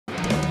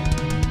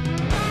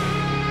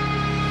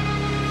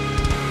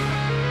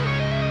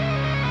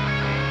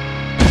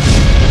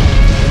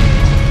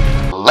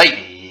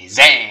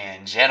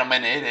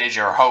gentlemen, it is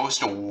your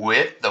host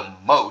with the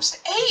most,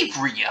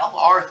 Avery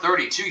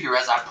LR32 here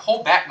as I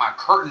pull back my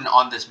curtain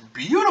on this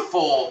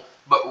beautiful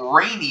but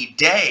rainy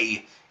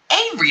day.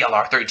 Avery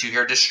LR32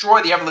 here,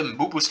 destroy the ever-living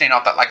boo-boo stain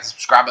off that like and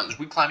subscribe button as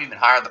we climb even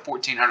higher the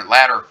 1400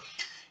 ladder.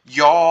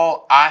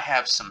 Y'all, I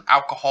have some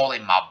alcohol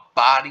in my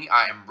body.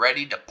 I am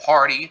ready to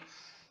party.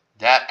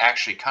 That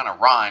actually kind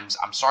of rhymes.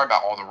 I'm sorry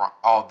about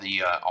all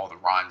the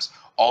rhymes.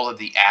 All of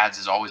the ads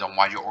is always on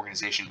YGO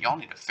Organization. Y'all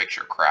need to fix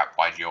your crap,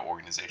 YGO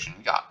Organization.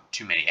 You got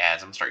too many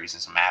ads. I'm going to start using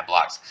some ad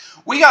blocks.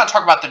 We got to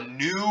talk about the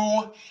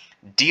new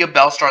Dia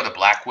Bellstar, the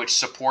Black Witch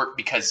support,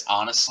 because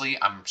honestly,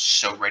 I'm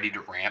so ready to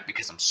rant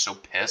because I'm so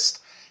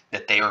pissed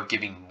that they are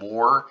giving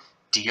more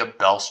Dia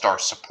Bellstar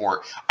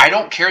support. I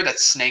don't care that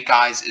Snake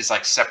Eyes is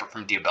like separate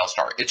from Dia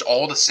Bellstar. It's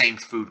all the same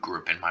food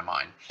group in my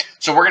mind.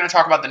 So we're going to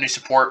talk about the new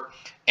support,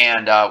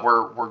 and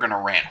we're going to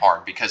rant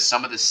hard because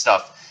some of this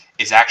stuff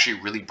is actually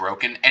really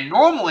broken. And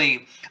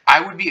normally, I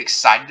would be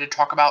excited to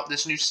talk about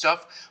this new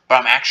stuff, but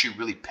I'm actually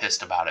really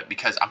pissed about it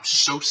because I'm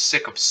so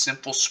sick of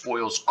Simple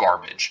Spoil's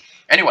garbage.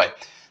 Anyway,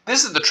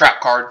 this is the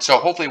trap card, so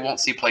hopefully it won't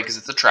see play because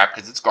it's a trap,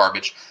 because it's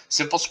garbage.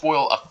 Simple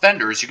Spoil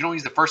Offenders. You can only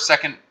use the first,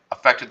 second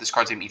effect of this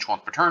card's name each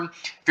once per turn.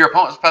 If your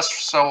opponent's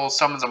special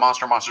summons a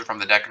monster from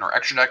the deck and or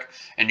extra deck,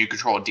 and you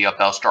control a Dia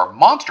Bellstar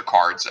monster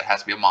cards, it has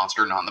to be a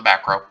monster, not in the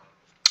back row.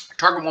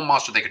 Target one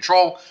monster they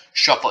control,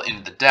 shuffle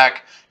into the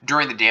deck.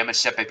 During the damage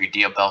step, if your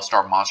Dia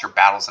Bellstar monster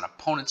battles an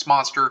opponent's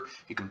monster,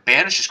 you can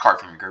banish this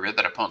card from your graveyard.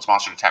 That opponent's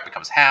monster attack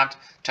becomes halved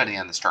to the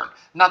end of this turn.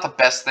 Not the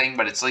best thing,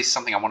 but it's at least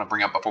something I want to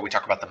bring up before we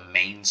talk about the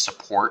main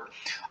support.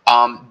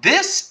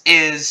 This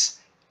is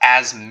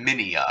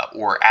Azamina,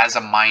 or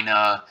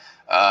Azamina,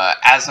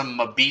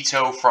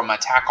 Azamabito from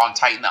Attack on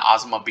Titan, the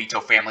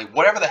Azamabito family.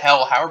 Whatever the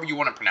hell, however you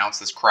want to pronounce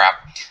this crap.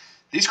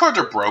 These cards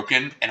are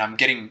broken, and I'm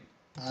getting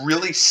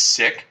really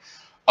sick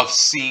of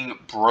seeing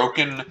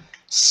broken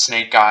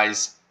Snake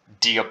Eyes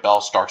Dia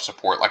Bellstar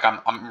support. Like,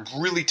 I'm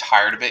really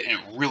tired of it, and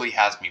it really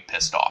has me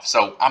pissed off.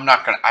 So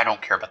I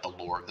don't care about the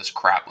lore of this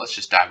crap. Let's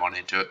just dive on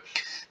into it.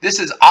 This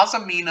is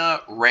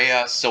Azamina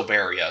Rhea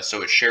Silveria,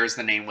 so it shares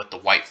the name with the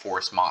White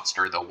Forest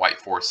monster, the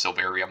White Forest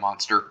Silveria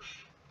monster.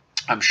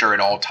 I'm sure it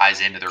all ties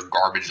into their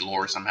garbage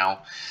lore somehow.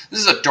 This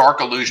is a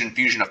Dark Illusion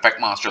Fusion Effect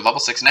monster, level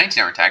 6,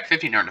 1900 attack,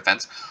 1500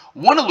 defense,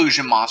 1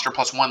 illusion monster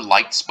plus 1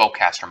 light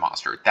spellcaster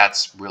monster.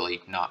 That's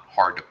really not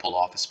hard to pull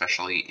off,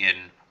 especially in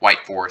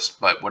White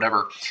Forest, but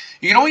whatever.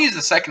 You can only use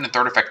the second and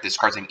third effect of this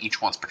card's name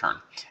each once per turn.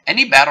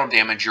 Any battle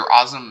damage your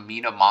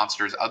Azamina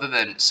monsters other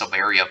than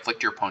Silveria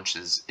inflict your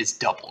opponents is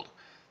doubled.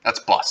 That's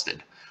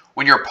busted.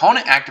 When your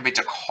opponent activates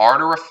a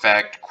card or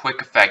effect,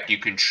 quick effect, you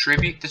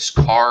contribute this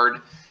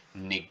card,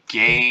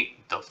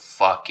 negate the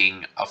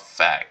fucking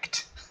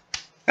effect.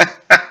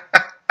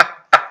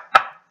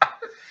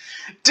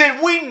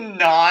 Did we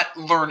not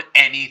learn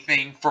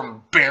anything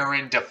from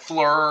Baron de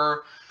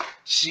Fleur?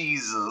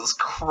 Jesus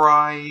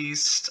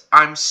Christ.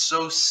 I'm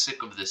so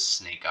sick of this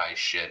Snake Eyes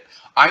shit.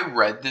 I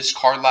read this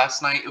card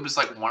last night. It was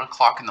like 1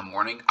 o'clock in the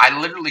morning. I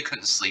literally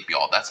couldn't sleep,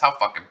 y'all. That's how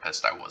fucking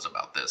pissed I was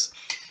about this.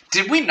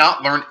 Did we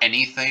not learn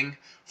anything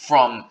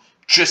from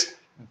just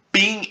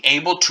being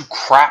able to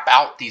crap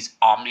out these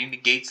Omni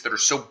Negates that are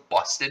so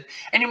busted?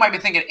 And you might be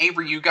thinking,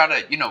 Avery, you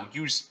gotta,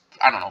 use,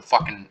 I don't know,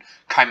 fucking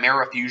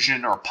Chimera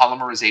Fusion or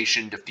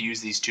Polymerization to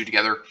fuse these two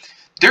together.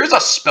 There's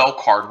a spell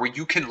card where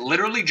you can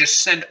literally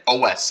just send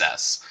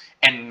OSS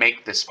and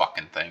make this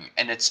fucking thing.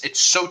 And it's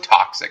so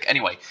toxic.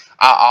 Anyway,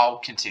 I'll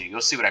continue.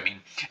 You'll see what I mean.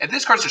 If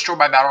this card's destroyed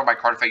by battle or by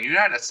card effect, you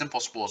add a Simple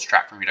Spoils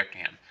trap from your deck to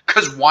hand.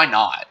 Because why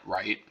not,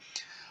 right?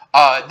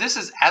 This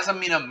is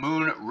Azamina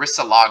Moon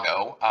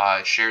Risalago.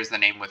 Shares the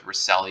name with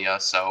Riselia,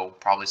 so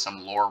probably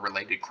some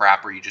lore-related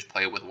crap where you just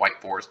play it with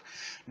White Forest.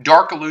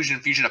 Dark Illusion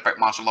Fusion Effect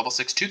monster, level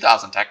 6,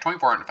 2000 attack,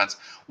 2400 defense,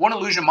 1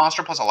 illusion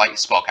monster plus a light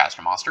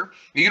spellcaster monster.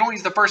 You can only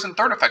use the first and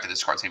third effect of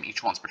this card's name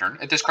each once per turn.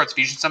 If this card's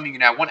fusion summon, you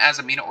can add 1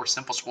 Azamina or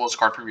Simple Spoils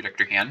card from your deck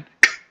to your hand.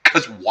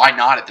 Because why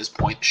not at this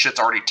point? The shit's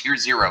already tier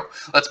 0.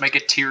 Let's make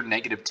it tier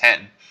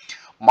 -10.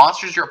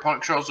 Monsters your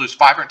opponent controls lose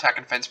 500 attack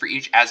and defense for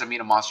each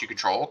Azamina monster you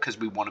control, because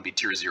we want to be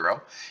tier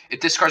 0.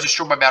 If this card is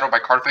destroyed by battle or by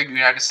card effect, you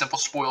can add a Simple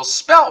Spoils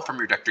spell from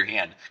your deck to your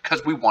hand,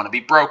 because we want to be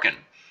broken.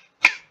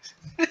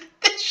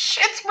 This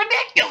shit's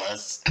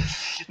ridiculous.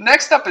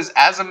 Next up is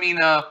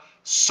Azamina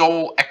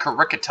Soul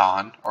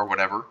Ekarikaton, or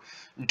whatever.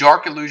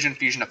 Dark Illusion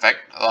Fusion Effect,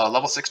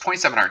 level 6,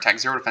 2700 attack,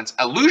 0 defense,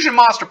 illusion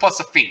monster plus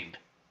a fiend.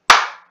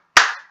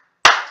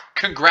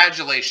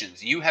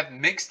 Congratulations, you have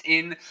mixed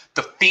in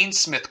the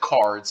Fiendsmith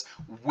cards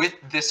with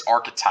this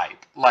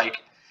archetype.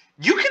 Like,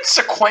 you can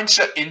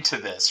Sequentia into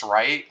this,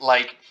 right?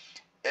 Like,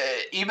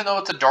 even though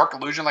it's a Dark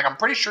Illusion, like, I'm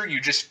pretty sure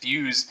you just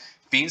fuse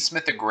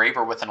Fiendsmith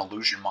Engraver with an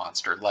illusion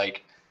monster.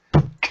 Like,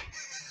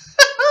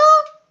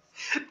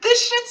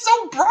 this shit's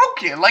so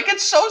broken. Like,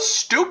 it's so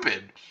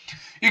stupid.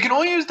 You can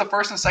only use the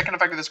first and second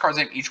effect of this card's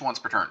name each once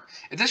per turn.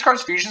 If this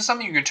card's fusion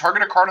something, you can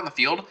target a card on the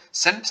field,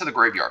 send it to the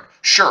graveyard.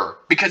 Sure,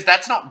 because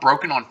that's not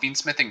broken on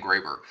Fiendsmith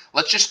Engraver.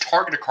 Let's just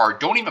target a card.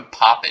 Don't even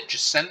pop it.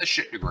 Just send the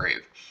shit to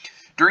grave.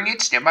 During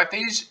each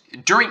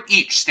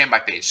standby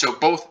phase, so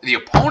both the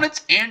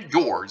opponent's and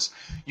yours,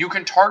 you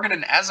can target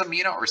an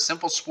Azamina or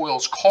Simple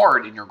Spoils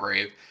card in your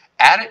grave,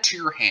 add it to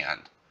your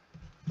hand.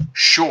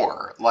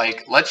 Sure,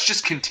 like, let's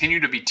just continue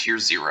to be tier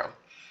 0.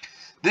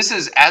 This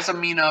is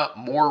Azamina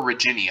More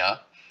Reginia,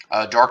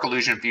 Dark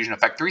Illusion Fusion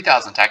Effect,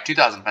 3000 attack,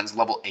 2000 defense,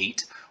 level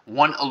 8.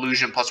 1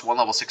 illusion plus 1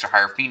 level 6 or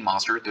higher fiend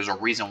monster. There's a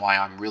reason why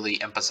I'm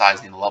really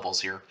emphasizing the levels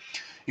here.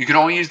 You can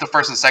only use the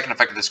first and second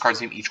effect of this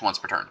card's name each once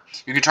per turn.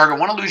 You can target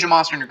 1 illusion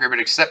monster in your graveyard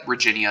except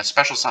Reginia,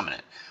 special summon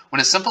it. When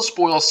a Simple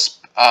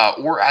Spoils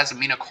or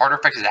Azamina card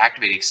effect is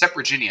activated except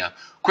Reginia,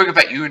 quick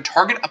effect, you can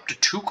target up to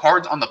 2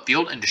 cards on the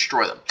field and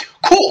destroy them.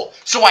 Cool!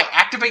 So I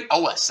activate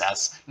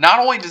OSS. Not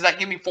only does that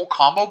give me full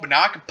combo, but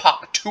now I can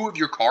pop 2 of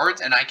your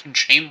cards and I can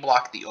chain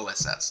block the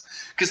OSS.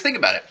 Because think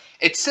about it.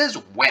 It says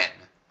when.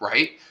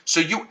 Right?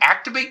 So you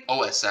activate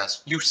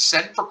OSS, you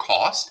send for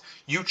cost,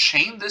 you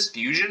chain this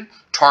fusion,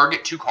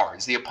 target 2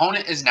 cards. The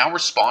opponent is now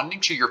responding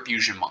to your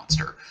fusion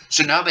monster.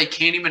 So now they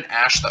can't even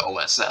ash the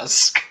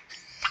OSS.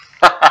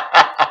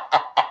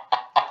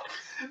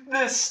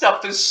 This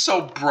stuff is so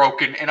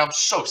broken, and I'm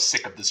so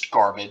sick of this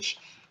garbage.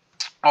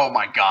 Oh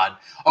my god.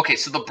 Okay,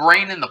 so the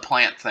brain and the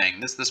plant thing.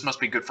 This must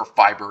be good for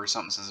fiber or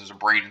something since there's a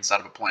brain inside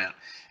of a plant.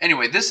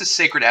 Anyway, this is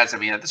Sacred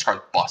Azamina. This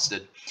card's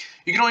busted.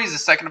 You can only use the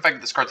second effect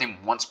of this card's name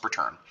once per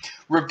turn.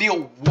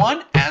 Reveal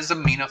 1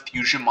 Azamina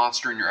fusion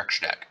monster in your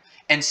extra deck.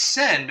 And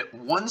send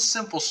 1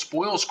 Simple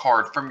Spoils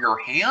card from your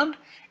hand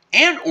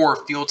and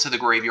or field to the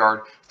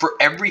graveyard for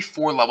every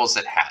 4 levels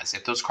it has.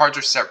 If those cards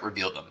are set,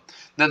 reveal them.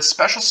 Then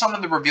special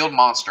summon the revealed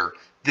monster.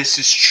 This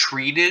is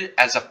treated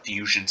as a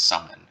fusion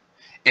summon.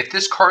 If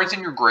this card's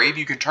in your grave,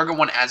 you can target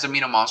 1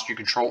 Azamina monster you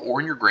control or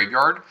in your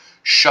graveyard,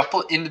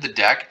 shuffle it into the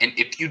deck, and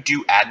if you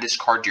do, add this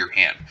card to your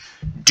hand.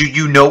 Do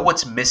you know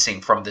what's missing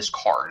from this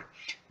card?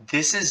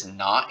 This is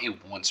not a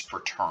once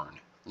per turn,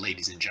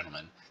 ladies and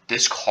gentlemen.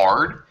 This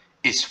card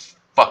is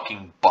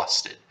fucking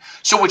busted.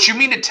 So what you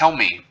mean to tell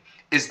me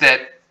is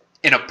that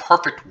in a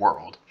perfect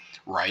world,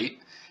 right,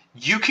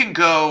 you can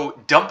go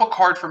dump a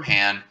card from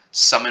hand,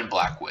 summon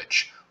Black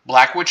Witch.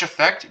 Black Witch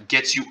effect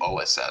gets you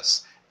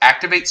OSS.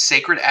 Activate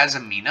Sacred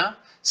Azamina,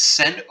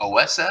 send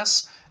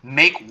OSS,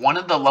 make one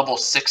of the level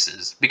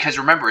 6s, because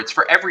remember, it's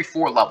for every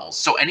 4 levels,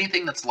 so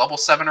anything that's level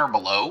 7 or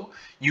below,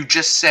 you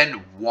just send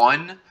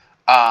 1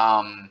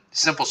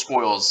 Simple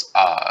Spoils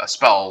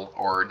spell,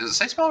 or does it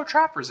say spell or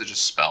trap, or is it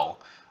just spell?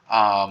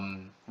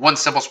 1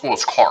 Simple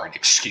Spoils card,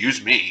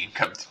 excuse me,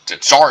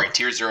 sorry,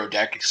 tier 0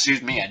 deck,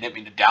 excuse me, I didn't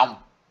mean to down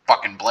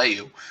fucking play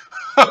you.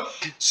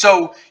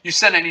 So you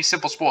send any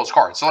Simple Spoils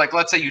card. So like,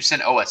 let's say you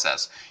send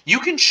OSS. You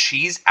can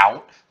cheese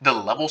out the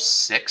level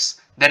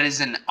 6 that is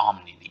an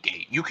Omni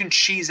Negate. You can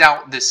cheese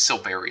out this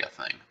Silveria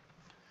thing.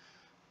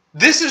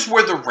 This is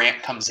where the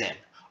rant comes in.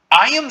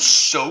 I am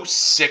so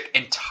sick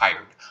and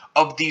tired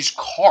of these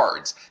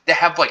cards that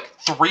have like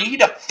 3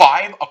 to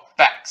 5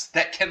 effects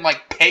that can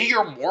like pay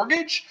your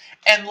mortgage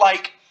and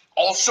like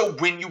also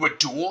win you a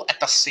duel at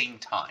the same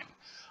time.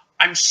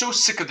 I'm so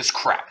sick of this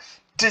crap.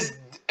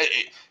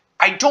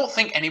 I don't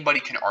think anybody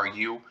can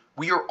argue.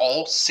 We are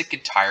all sick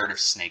and tired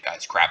of Snake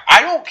Eyes crap. I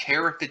don't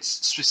care if it's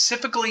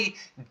specifically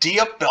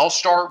Dia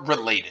Bellstar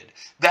related.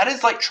 That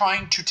is like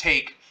trying to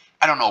take,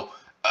 I don't know,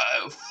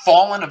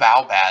 Fallen of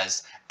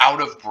Albaz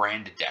out of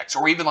branded decks.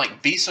 Or even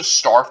like Visa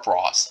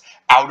Starfrost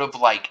out of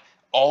like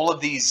all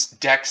of these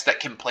decks that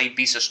can play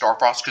Visa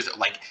Starfrost. Because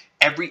like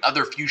every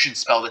other fusion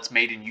spell that's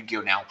made in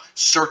Yu-Gi-Oh! Now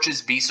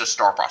searches Visa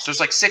Starfrost. There's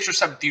like 6 or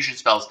 7 fusion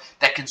spells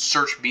that can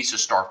search Visa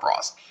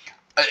Starfrost.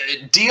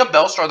 Dia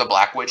Bellstar the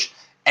Black Witch,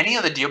 any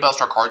of the Dia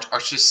Bellstar cards are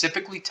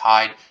specifically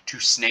tied to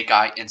Snake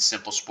Eye and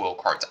Simple Spoil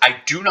cards. I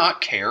do not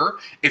care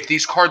if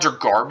these cards are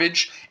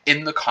garbage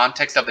in the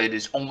context of it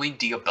is only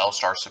Dia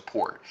Bellstar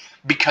support.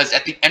 Because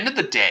at the end of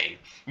the day,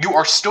 you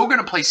are still going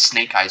to play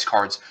Snake Eyes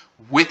cards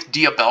with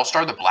Dia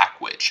Bellstar the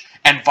Black Witch,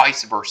 and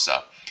vice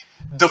versa.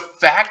 The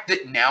fact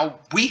that now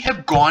we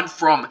have gone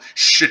from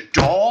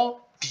Shaddoll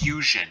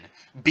Fusion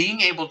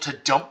being able to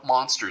dump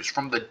monsters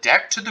from the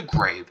deck to the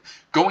grave,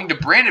 going to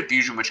Branded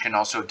Fusion, which can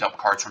also dump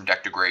cards from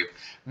deck to grave,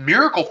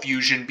 Miracle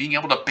Fusion being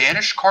able to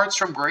banish cards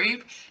from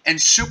grave,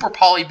 and Super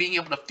Poly being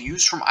able to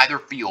fuse from either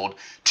field,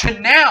 to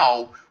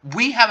now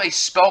we have a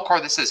spell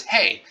card that says,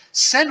 hey,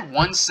 send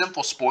 1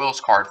 Simple Spoils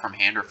card from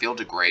hand or field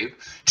to grave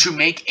to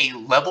make a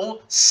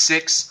level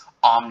 6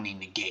 Omni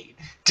Negate.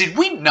 Did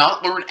we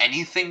not learn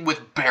anything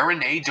with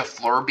Baronet de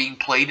Fleur being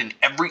played in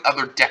every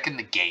other deck in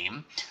the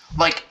game?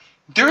 Like,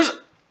 there's...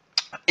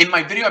 In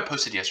my video I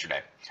posted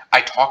yesterday,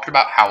 I talked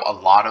about how a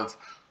lot of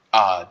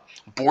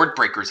board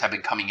breakers have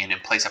been coming in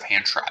place of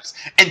hand traps.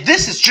 And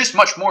this is just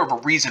much more of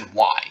a reason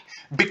why.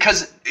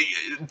 Because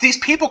these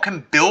people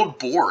can build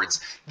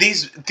boards.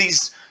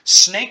 These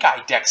Snake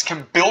Eye decks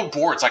can build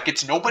boards like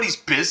it's nobody's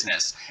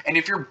business. And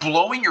if you're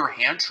blowing your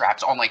hand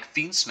traps on like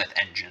Fiendsmith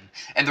Engine,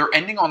 and they're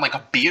ending on like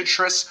a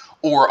Beatrice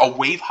or a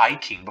Wave High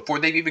King before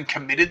they've even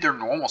committed their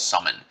normal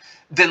summon,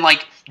 then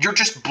like you're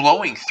just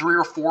blowing 3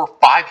 or 4 or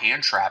 5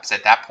 hand traps.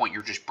 At that point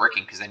you're just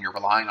bricking, because then you're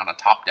relying on a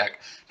top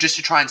deck just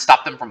to try and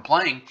stop them from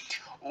playing.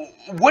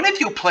 What if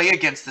you play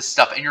against this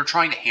stuff and you're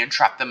trying to hand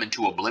trap them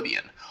into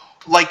oblivion?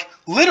 Like,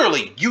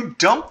 literally, you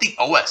dump the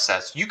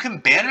OSS. You can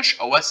banish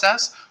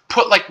OSS,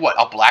 put, like, what,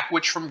 a Black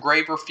Witch from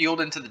grave or field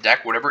into the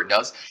deck, whatever it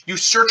does. You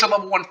search a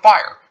level 1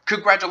 fire.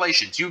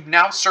 Congratulations, you've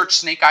now searched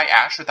Snake Eye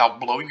Ash without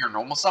blowing your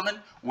normal summon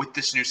with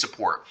this new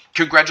support.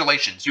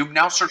 Congratulations, you've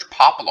now searched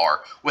Popular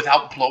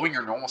without blowing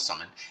your normal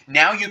summon.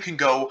 Now you can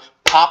go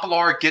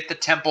Popular, get the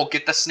Temple,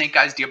 get the Snake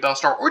Eyes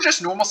Diabellstar, or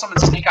just normal summon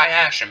Snake Eye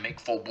Ash and make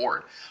full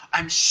board.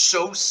 I'm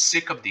so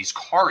sick of these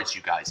cards,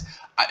 you guys.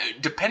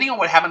 Depending on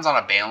what happens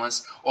on a ban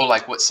list, or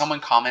like what someone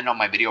commented on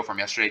my video from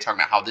yesterday talking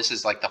about how this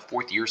is like the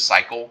 4th year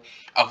cycle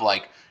of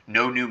like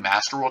no new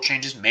Master Rule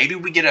changes. Maybe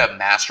we get a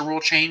Master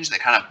Rule change that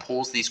kind of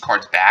pulls these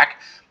cards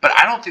back, but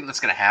I don't think that's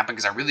going to happen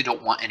because I really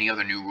don't want any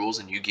other new rules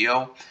in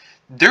Yu-Gi-Oh!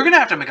 They're going to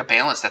have to make a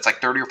ban list that's like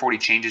 30 or 40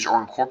 changes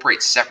or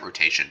incorporate set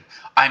rotation.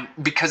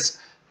 Because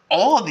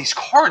all of these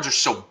cards are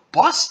so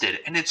busted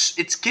and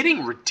it's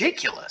getting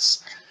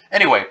ridiculous.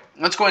 Anyway,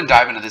 let's go ahead and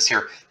dive into this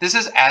here. This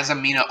is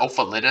Azamina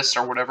Ophalitis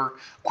or whatever.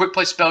 Quick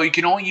play spell. You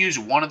can only use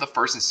one of the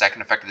first and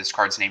second effect of this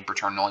card's name per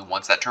turn, only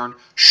once that turn.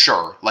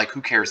 Sure, like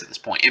who cares at this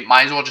point? It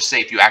might as well just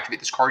say if you activate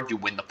this card, you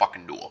win the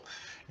fucking duel.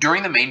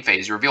 During the main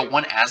phase, reveal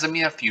one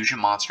Azamina fusion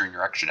monster in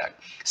your extra deck.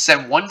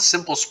 Send one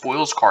simple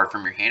spoils card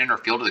from your hand in or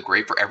field to the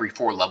grave for every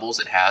 4 levels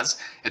it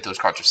has. If those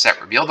cards are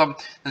set, reveal them.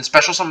 Then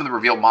special summon the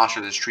revealed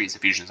monster that is treated as a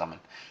fusion summon.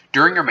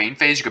 During your main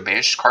phase, you can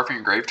banish this card from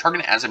your grave,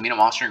 target an Azamina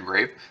monster in your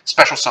grave,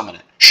 special summon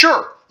it.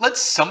 Sure,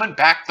 let's summon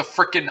back the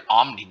frickin'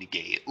 Omni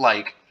Negate.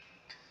 Like,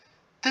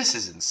 this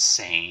is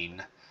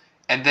insane.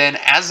 And then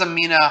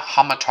Azamina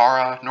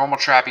Hamatara, normal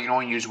trap, you can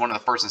only use one of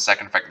the first and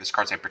second effect of this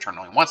card's name per turn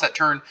only once that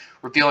turn.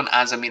 Reveal an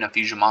Azamina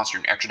fusion monster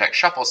in your extra deck,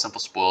 shuffle a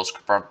simple spoils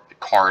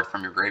card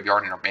from your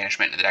graveyard and or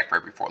banishment into the deck for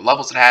every 4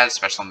 levels it has,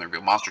 special summon the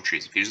revealed monster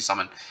trees a fusion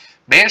summon.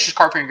 Banish this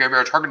card from your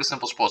graveyard, target a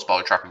simple spoil spell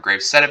or trap in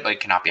grave, set it, but it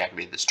cannot be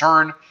activated this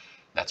turn.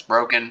 That's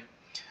broken.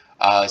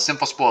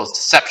 Simple spoil is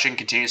Deception,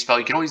 continuous spell.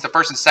 You can only use the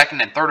first and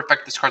second and third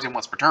effect of this card's name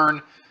once per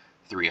turn.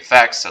 3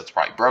 effects, so it's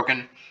probably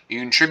broken. You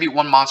can tribute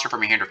one monster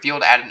from your hand or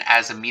field, add an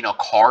Azamina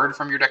card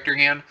from your deck to your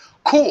hand.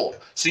 Cool!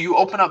 So you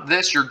open up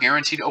this, you're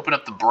guaranteed to open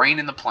up the brain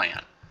and the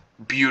plan.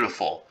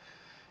 Beautiful.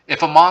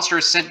 If a monster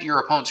is sent to your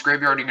opponent's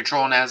graveyard and you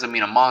control an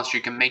Azamina monster,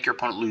 you can make your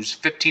opponent lose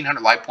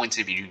 1,500 life points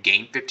if you do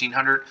gain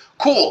 1,500.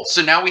 Cool!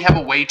 So now we have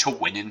a way to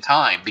win in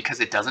time. Because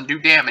it doesn't do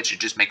damage, it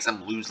just makes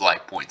them lose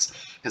life points.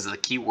 Because of the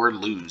keyword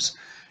lose.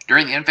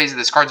 During the end phase of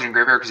this card's in your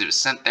graveyard, because it was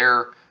sent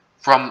there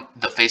from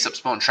the face-up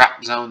spell and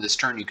trap zone this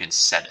turn, you can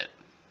set it.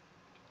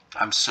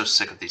 I'm so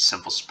sick of these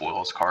simple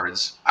spoils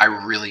cards. I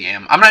really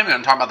am. I'm not even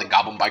going to talk about the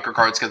Goblin Biker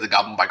cards because the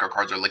Goblin Biker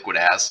cards are liquid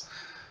ass.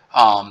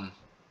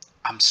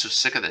 I'm so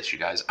sick of this, you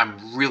guys.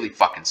 I'm really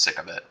fucking sick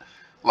of it.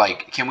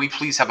 Like, can we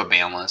please have a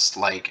ban list?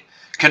 Like,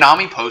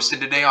 Konami posted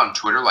today on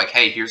Twitter, like,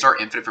 hey, here's our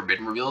Infinite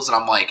Forbidden reveals. And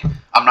I'm like,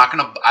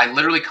 I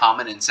literally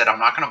commented and said, I'm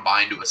not going to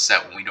buy into a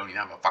set when we don't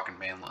even have a fucking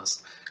ban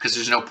list. Because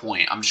there's no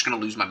point. I'm just going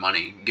to lose my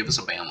money. Give us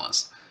a ban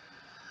list.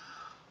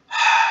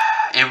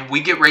 And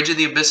we get Rage of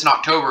the Abyss in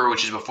October,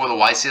 which is before the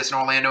YCS in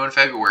Orlando in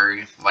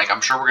February. Like,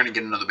 I'm sure we're going to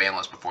get another ban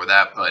list before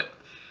that, but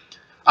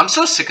I'm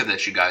so sick of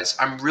this, you guys.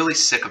 I'm really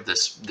sick of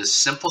this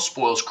simple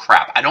spoils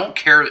crap. I don't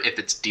care if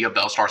it's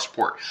Diabellstar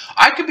support.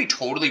 I could be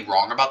totally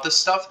wrong about this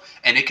stuff,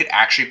 and it could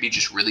actually be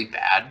just really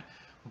bad.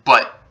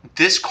 But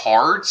this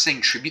card,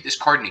 saying tribute this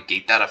card,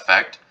 negate that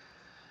effect,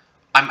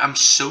 I'm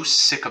so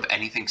sick of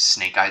anything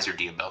Snake Eyes or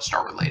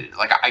Diabellstar related.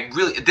 Like, I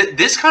really,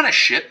 this kind of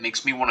shit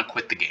makes me want to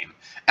quit the game.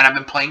 And I've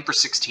been playing for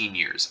 16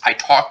 years. I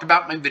talked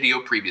about my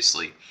video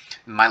previously,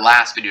 my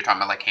last video talking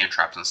about like hand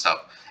traps and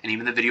stuff. And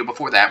even the video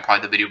before that,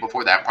 probably the video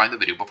before that, probably the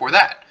video before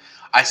that.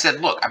 I said,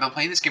 look, I've been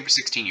playing this game for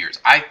 16 years.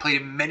 I've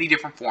played in many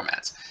different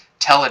formats.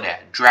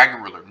 Teledad,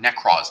 Dragon Ruler,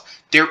 Necroz.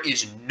 There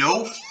is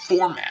no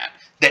format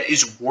that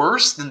is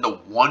worse than the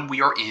one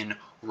we are in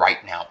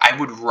right now. I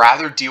would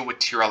rather deal with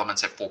tier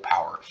elements at full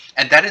power.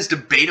 And that is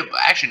debatable,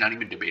 actually not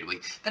even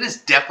debatably, that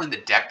is definitely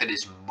the deck that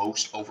is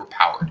most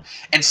overpowered.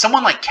 And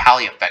someone like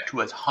Cali Effect, who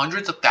has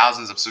hundreds of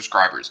thousands of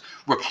subscribers,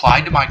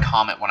 replied to my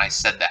comment when I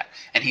said that.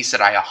 And he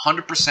said, I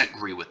 100%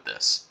 agree with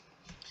this.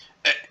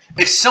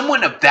 If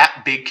someone of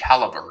that big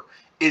caliber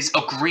is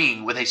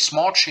agreeing with a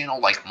small channel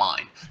like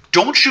mine,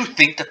 don't you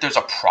think that there's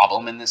a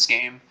problem in this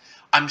game?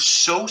 I'm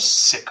so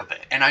sick of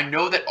it, and I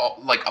know that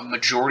like a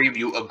majority of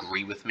you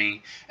agree with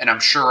me, and I'm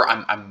sure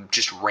I'm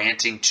just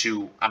ranting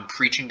I'm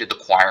preaching to the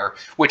choir,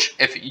 which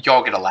if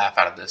y'all get a laugh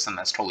out of this, then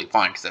that's totally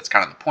fine, because that's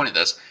kind of the point of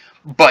this,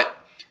 but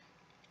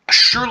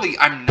surely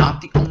I'm not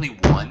the only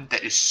one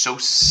that is so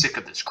sick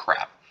of this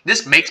crap.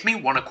 This makes me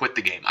want to quit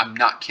the game, I'm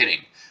not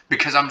kidding,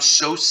 because I'm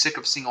so sick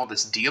of seeing all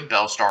this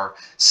Diabellstar,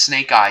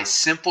 Snake Eyes,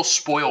 simple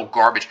spoil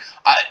garbage.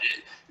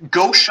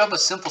 Go shove a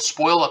simple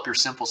spoil up your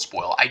simple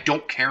spoil. I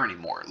don't care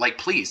anymore. Like,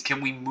 please, can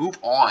we move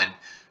on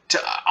to...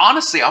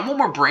 Honestly, I want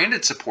more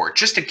branded support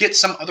just to get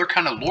some other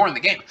kind of lore in the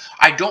game.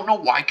 I don't know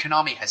why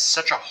Konami has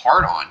such a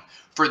hard-on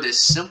for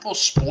this simple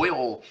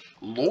spoil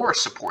lore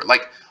support.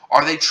 Like,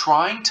 are they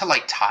trying to,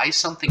 like, tie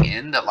something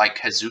in that, like,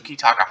 Kazuki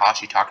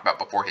Takahashi talked about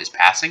before his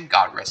passing?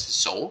 God rest his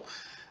soul.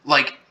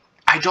 Like,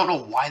 I don't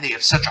know why they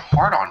have such a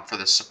hard-on for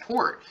the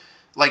support.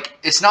 Like,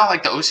 it's not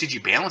like the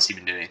OCG balance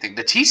even did anything.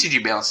 The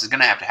TCG balance is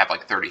going to have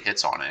like 30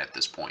 hits on it at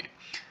this point.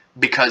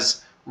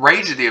 Because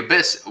Rage of the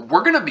Abyss,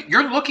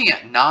 you're looking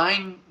at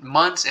 9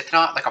 months, if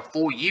not like a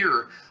full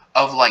year,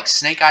 of like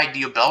Snake Eye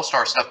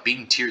Bellstar stuff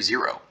being tier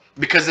 0.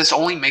 Because this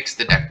only makes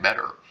the deck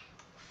better.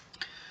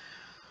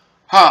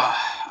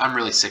 I'm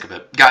really sick of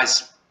it.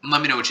 Guys,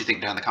 let me know what you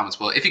think down in the comments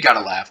below. If you got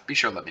a laugh, be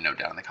sure to let me know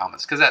down in the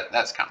comments. Because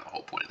that's kind of the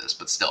whole point of this.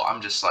 But still,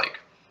 I'm just like,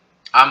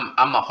 I'm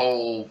a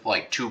whole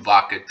like 2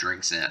 vodka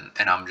drinks in.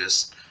 And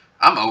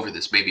I'm over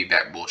this baby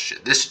back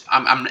bullshit.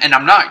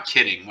 I'm not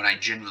kidding when I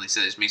genuinely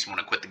say this makes me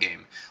want to quit the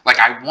game. Like,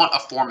 I want a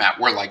format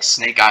where like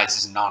Snake Eyes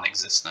is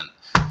non-existent.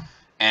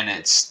 And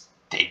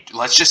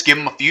let's just give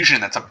him a fusion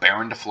that's a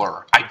Baron de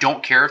Fleur. I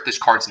don't care if this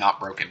card's not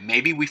broken.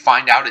 Maybe we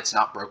find out it's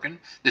not broken.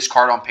 This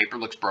card on paper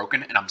looks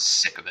broken, and I'm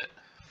sick of it.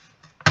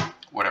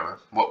 Whatever.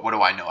 What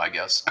do I know, I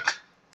guess.